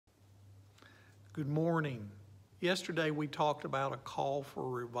Good morning. Yesterday we talked about a call for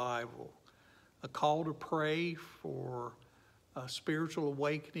revival, a call to pray for a spiritual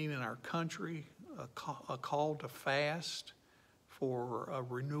awakening in our country, a call to fast for a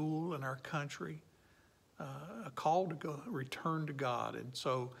renewal in our country, a call to return to God. And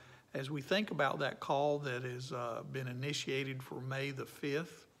so as we think about that call that has been initiated for May the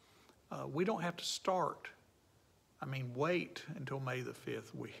 5th, we don't have to start. Wait until May the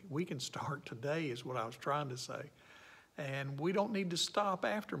 5th. We can start today is what I was trying to say. And we don't need to stop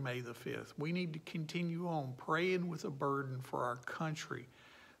after May the 5th. We need to continue on praying with a burden for our country,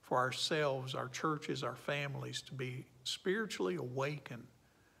 for ourselves, our churches, our families to be spiritually awakened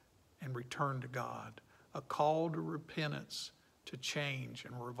and return to God. A call to repentance, to change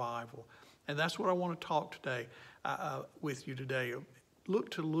and revival. And that's what I want to talk today with you today.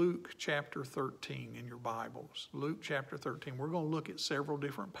 Look to Luke chapter 13 in your Bibles. Luke chapter 13. We're going to look at several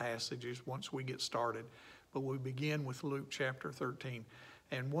different passages once we get started, but we begin with Luke chapter 13.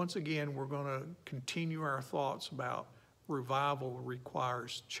 And once again, we're going to continue our thoughts about revival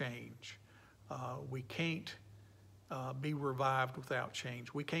requires change. We can't be revived without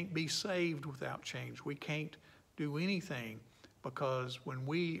change. We can't be saved without change. We can't do anything because when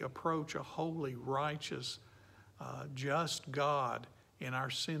we approach a holy, righteous, just God, in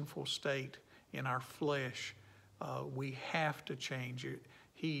our sinful state, in our flesh, we have to change it.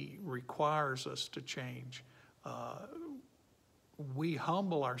 He requires us to change. We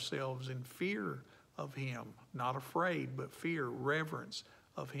humble ourselves in fear of Him, not afraid, but fear, reverence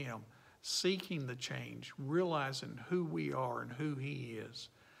of Him, seeking the change, realizing who we are and who He is.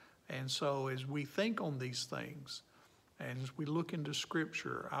 And so as we think on these things, and as we look into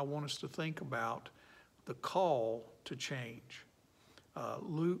Scripture, I want us to think about the call to change.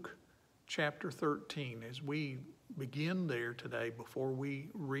 Luke chapter 13, as we begin there today, before we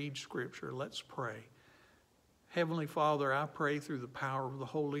read Scripture, let's pray. Heavenly Father, I pray through the power of the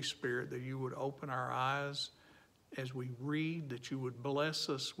Holy Spirit that you would open our eyes as we read, that you would bless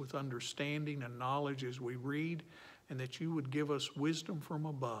us with understanding and knowledge as we read, and that you would give us wisdom from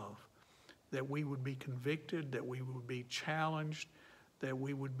above, that we would be convicted, that we would be challenged, that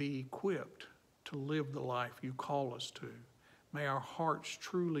we would be equipped to live the life you call us to. May our hearts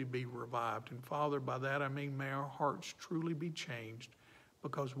truly be revived. And Father, by that I mean may our hearts truly be changed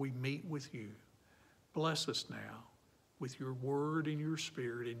because we meet with you. Bless us now with your word and your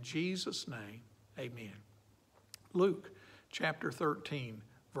spirit. In Jesus' name, amen. Luke chapter 13,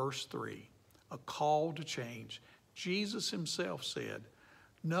 verse 3, a call to change. Jesus himself said,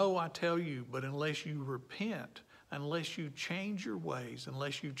 "No, I tell you, but unless you repent, unless you change your ways,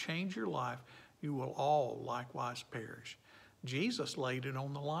 unless you change your life, you will all likewise perish." Jesus laid it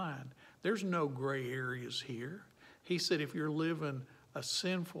on the line. There's no gray areas here. He said if you're living a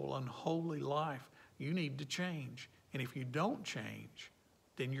sinful, unholy life, you need to change. And if you don't change,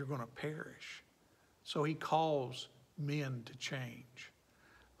 then you're going to perish. So he calls men to change.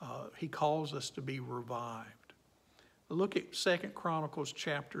 He calls us to be revived. Look at 2 Chronicles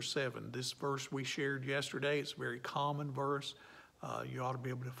chapter 7. This verse we shared yesterday. It's a very common verse. You ought to be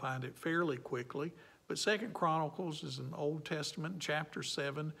able to find it fairly quickly. But 2 Chronicles is an Old Testament, chapter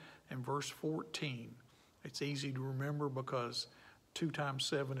 7 and verse 14. It's easy to remember because 2 times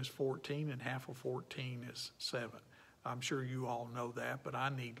 7 is 14 and half of 14 is 7. I'm sure you all know that, but I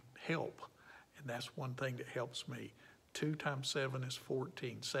need help. And that's one thing that helps me. 2 times 7 is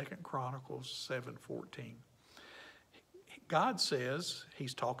 14. 2 Chronicles 7:14. God says,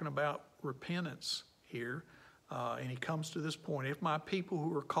 he's talking about repentance here, and he comes to this point. If my people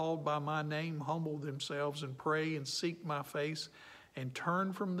who are called by my name humble themselves and pray and seek my face and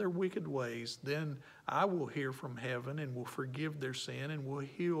turn from their wicked ways, then I will hear from heaven and will forgive their sin and will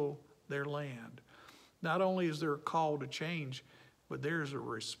heal their land. Not only is there a call to change, but there's a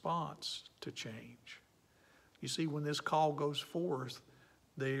response to change. You see, when this call goes forth,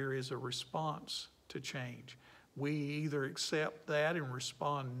 there is a response to change. We either accept that and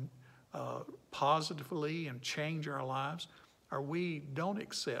respond positively and change our lives, or we don't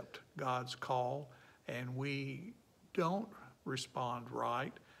accept God's call and we don't respond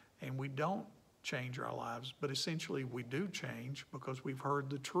right and we don't change our lives. But essentially we do change because we've heard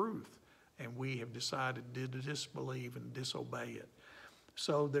the truth and we have decided to disbelieve and disobey it.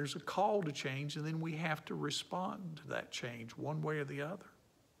 So there's a call to change, and then we have to respond to that change one way or the other.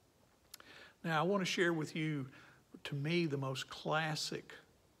 Now I want to share with you, to me, the most classic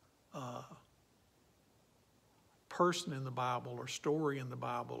person in the Bible or story in the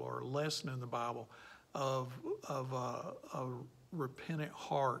Bible or lesson in the Bible of a repentant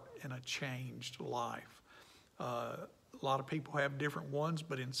heart and a changed life. A lot of people have different ones,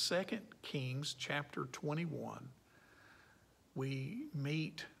 but in 2 Kings chapter 21, we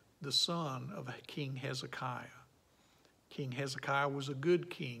meet the son of King Hezekiah. King Hezekiah was a good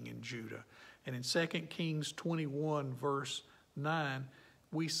king in Judah. And in 2 Kings 21, verse 9,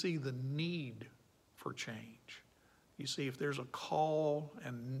 we see the need for change. You see, if there's a call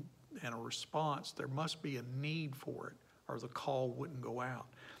and a response, there must be a need for it, or the call wouldn't go out.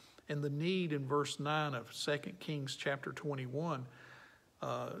 And the need in verse 9 of 2 Kings chapter 21,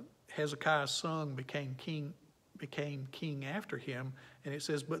 Hezekiah's son became king after him. And it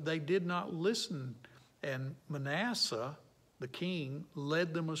says, but they did not listen, and Manasseh, the king,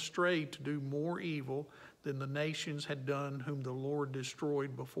 led them astray to do more evil than the nations had done whom the Lord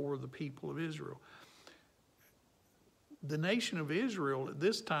destroyed before the people of Israel. The nation of Israel at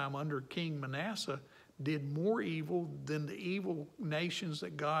this time under King Manasseh did more evil than the evil nations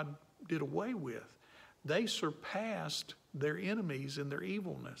that God did away with. They surpassed their enemies in their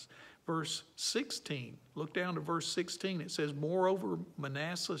evilness. Verse 16, look down to verse 16. It says, moreover,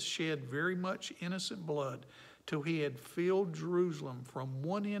 Manasseh shed very much innocent blood till he had filled Jerusalem from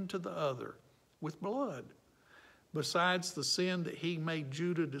one end to the other with blood. Besides the sin that he made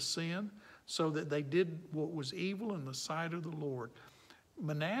Judah to sin, so that they did what was evil in the sight of the Lord.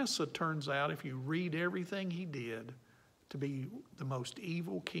 Manasseh turns out, if you read everything he did, to be the most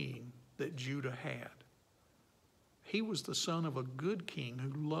evil king that Judah had. He was the son of a good king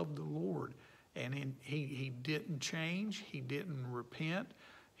who loved the Lord, and he didn't change, he didn't repent,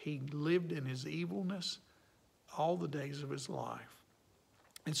 he lived in his evilness all the days of his life.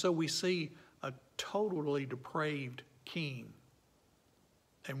 And so we see a totally depraved king,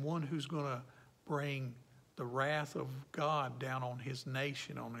 and one who's going to bring the wrath of God down on his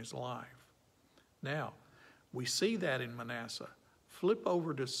nation, on his life. Now, we see that in Manasseh. Flip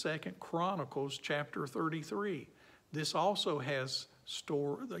over to 2 Chronicles chapter 33. This also has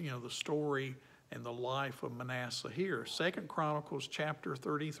the story and the life of Manasseh here. 2 Chronicles chapter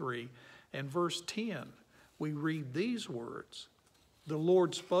 33 and verse 10, we read these words. The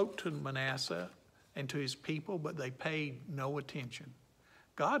Lord spoke to Manasseh and to his people, but they paid no attention.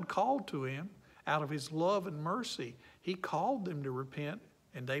 God called to him out of his love and mercy. He called them to repent,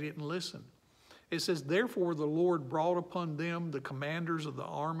 and they didn't listen. It says, therefore the Lord brought upon them the commanders of the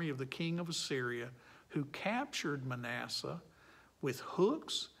army of the king of Assyria, who captured Manasseh with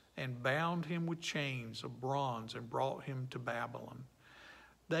hooks and bound him with chains of bronze and brought him to Babylon.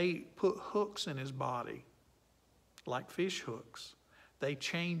 They put hooks in his body, like fish hooks. They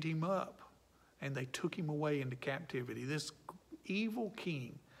chained him up, and they took him away into captivity. This evil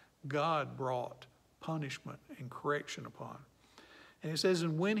king, God brought punishment and correction upon. And it says,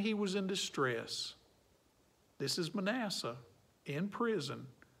 and when he was in distress, this is Manasseh, in prison,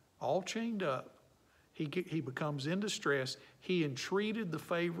 all chained up, he becomes in distress. He entreated the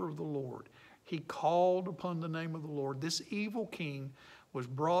favor of the Lord. He called upon the name of the Lord. This evil king was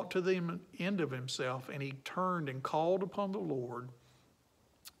brought to the end of himself, and he turned and called upon the Lord,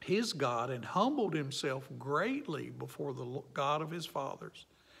 his God, and humbled himself greatly before the God of his fathers.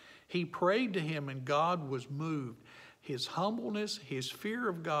 He prayed to him, and God was moved. His humbleness, his fear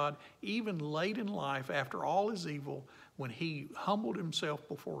of God, even late in life, after all his evil, when he humbled himself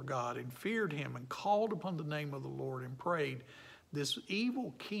before God and feared him and called upon the name of the Lord and prayed, this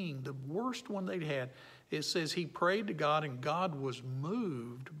evil king, the worst one they'd had, it says he prayed to God, and God was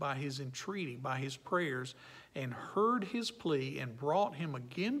moved by his entreaty, by his prayers, and heard his plea and brought him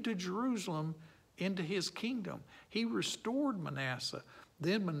again to Jerusalem into his kingdom. He restored Manasseh.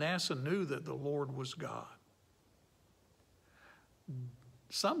 Then Manasseh knew that the Lord was God.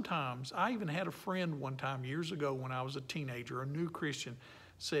 Sometimes, I even had a friend one time years ago when I was a teenager, a new Christian,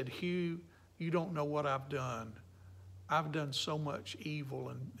 said, Hugh, you don't know what I've done. I've done so much evil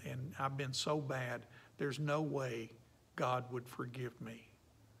and I've been so bad. There's no way God would forgive me.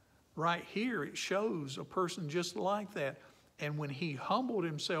 Right here, it shows a person just like that. And when he humbled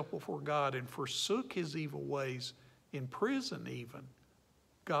himself before God and forsook his evil ways, in prison even,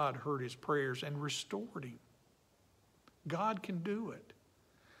 God heard his prayers and restored him. God can do it.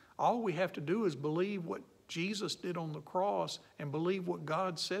 All we have to do is believe what Jesus did on the cross and believe what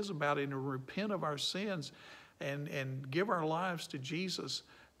God says about it and repent of our sins and give our lives to Jesus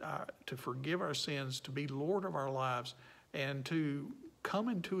to forgive our sins, to be Lord of our lives, and to come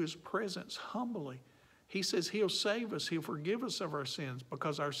into his presence humbly. He says he'll save us, he'll forgive us of our sins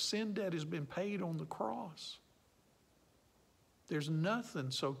because our sin debt has been paid on the cross. There's nothing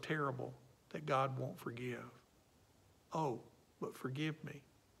so terrible that God won't forgive. Oh, but forgive me.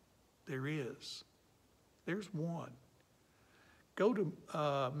 There is. There's one. Go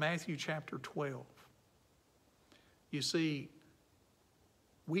to Matthew chapter 12. You see,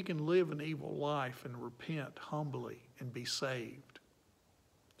 we can live an evil life and repent humbly and be saved.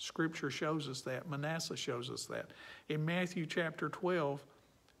 Scripture shows us that. Manasseh shows us that. In Matthew chapter 12,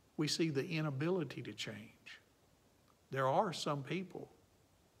 we see the inability to change. There are some people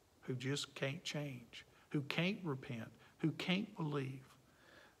who just can't change, who can't repent, who can't believe.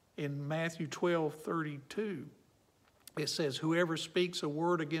 In Matthew 12:32, it says, whoever speaks a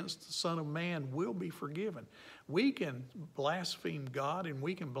word against the Son of Man will be forgiven. We can blaspheme God and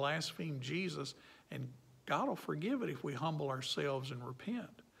we can blaspheme Jesus, and God will forgive it if we humble ourselves and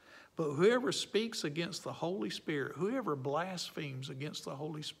repent. But whoever speaks against the Holy Spirit, whoever blasphemes against the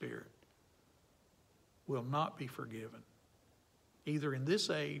Holy Spirit, will not be forgiven, either in this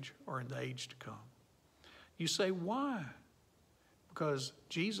age or in the age to come. You say, why? Because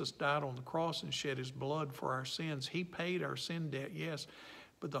Jesus died on the cross and shed his blood for our sins. He paid our sin debt, yes.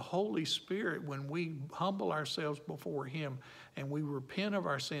 But the Holy Spirit, when we humble ourselves before him and we repent of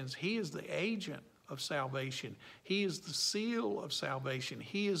our sins, he is the agent of salvation. He is the seal of salvation.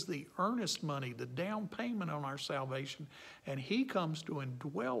 He is the earnest money, the down payment on our salvation. And he comes to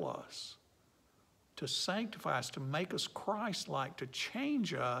indwell us, to sanctify us, to make us Christ-like, to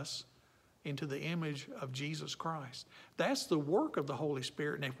change us into the image of Jesus Christ. That's the work of the Holy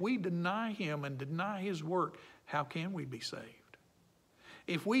Spirit. And if we deny him and deny his work, how can we be saved?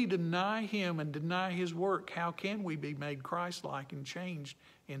 If we deny him and deny his work, how can we be made Christ-like and changed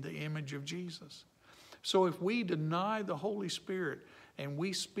in the image of Jesus? So if we deny the Holy Spirit and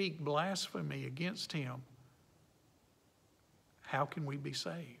we speak blasphemy against him, how can we be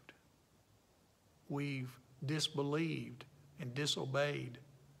saved? We've disbelieved and disobeyed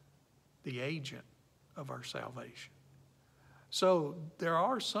the agent of our salvation. So there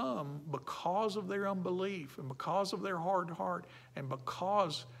are some, because of their unbelief and because of their hard heart and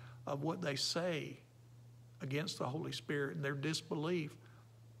because of what they say against the Holy Spirit and their disbelief,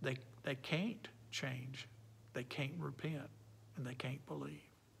 they can't change, they can't repent, and they can't believe.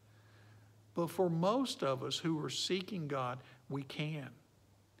 But for most of us who are seeking God, we can.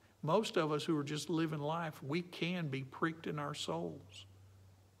 Most of us who are just living life, we can be pricked in our souls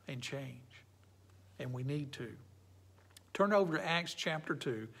and change. And we need to. Turn over to Acts chapter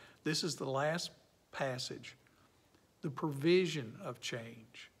 2. This is the last passage. The provision of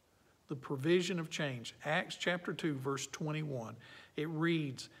change. The provision of change. Acts chapter 2, verse 21. It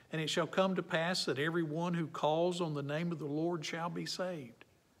reads, and it shall come to pass that every one who calls on the name of the Lord shall be saved.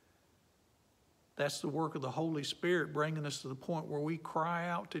 That's the work of the Holy Spirit bringing us to the point where we cry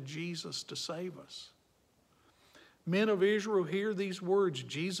out to Jesus to save us. Men of Israel, hear these words.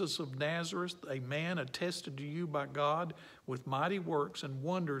 Jesus of Nazareth, a man attested to you by God with mighty works and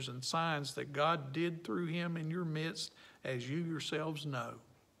wonders and signs that God did through him in your midst, as you yourselves know.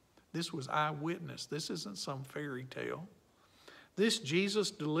 This was eyewitness. This isn't some fairy tale. This Jesus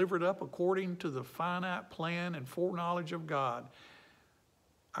delivered up according to the finite plan and foreknowledge of God.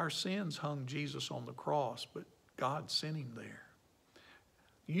 Our sins hung Jesus on the cross, but God sent him there.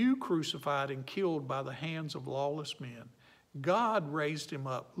 You crucified and killed by the hands of lawless men. God raised him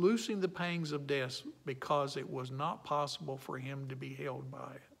up, loosing the pangs of death, because it was not possible for him to be held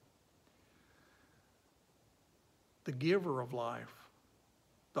by it. The giver of life,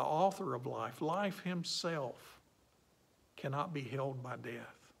 the author of life, life himself, cannot be held by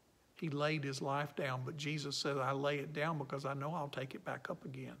death. He laid his life down, but Jesus said, I lay it down because I know I'll take it back up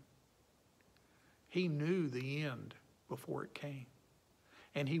again. He knew the end before it came.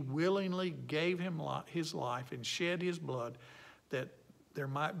 And he willingly gave him his life and shed his blood that there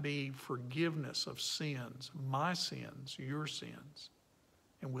might be forgiveness of sins, my sins, your sins.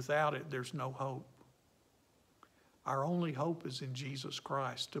 And without it, there's no hope. Our only hope is in Jesus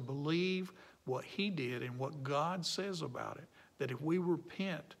Christ, to believe what he did and what God says about it, that if we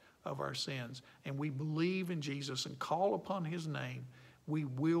repent of our sins and we believe in Jesus and call upon his name, we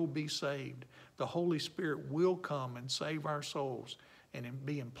will be saved. The Holy Spirit will come and save our souls and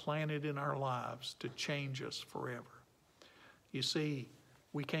be implanted in our lives to change us forever. You see,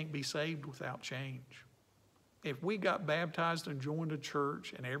 we can't be saved without change. If we got baptized and joined a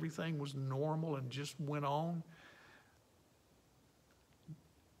church and everything was normal and just went on,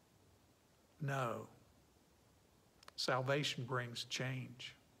 no. Salvation brings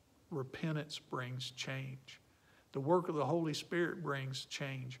change. Repentance brings change. The work of the Holy Spirit brings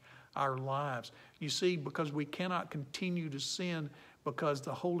change. Our lives. You see, because we cannot continue to sin, because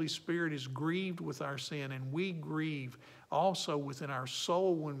the Holy Spirit is grieved with our sin, and we grieve also within our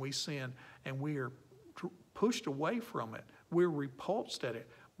soul when we sin, and we are pushed away from it. We're repulsed at it.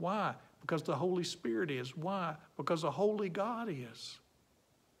 Why? Because the Holy Spirit is. Why? Because the Holy God is.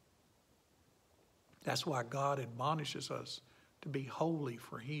 That's why God admonishes us to be holy,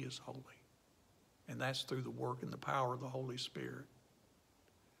 for he is holy. And that's through the work and the power of the Holy Spirit.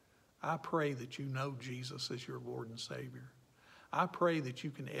 I pray that you know Jesus as your Lord and Savior. I pray that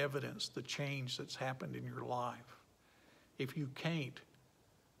you can evidence the change that's happened in your life. If you can't,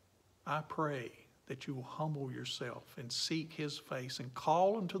 I pray that you will humble yourself and seek his face and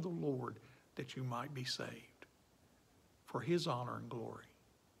call unto the Lord that you might be saved, for his honor and glory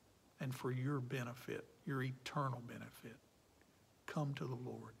and for your benefit, your eternal benefit. Come to the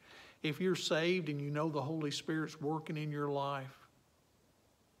Lord. If you're saved and you know the Holy Spirit's working in your life,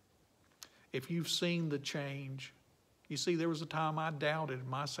 if you've seen the change, you see, there was a time I doubted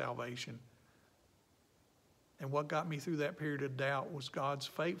my salvation. And what got me through that period of doubt was God's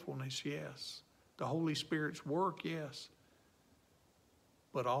faithfulness, yes. The Holy Spirit's work, yes.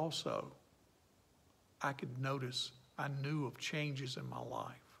 But also, I could notice, I knew of changes in my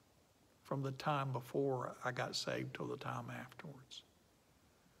life from the time before I got saved till the time afterwards.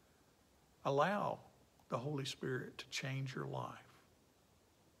 Allow the Holy Spirit to change your life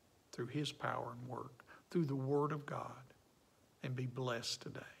through his power and work, through the Word of God, and be blessed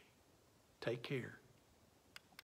today. Take care.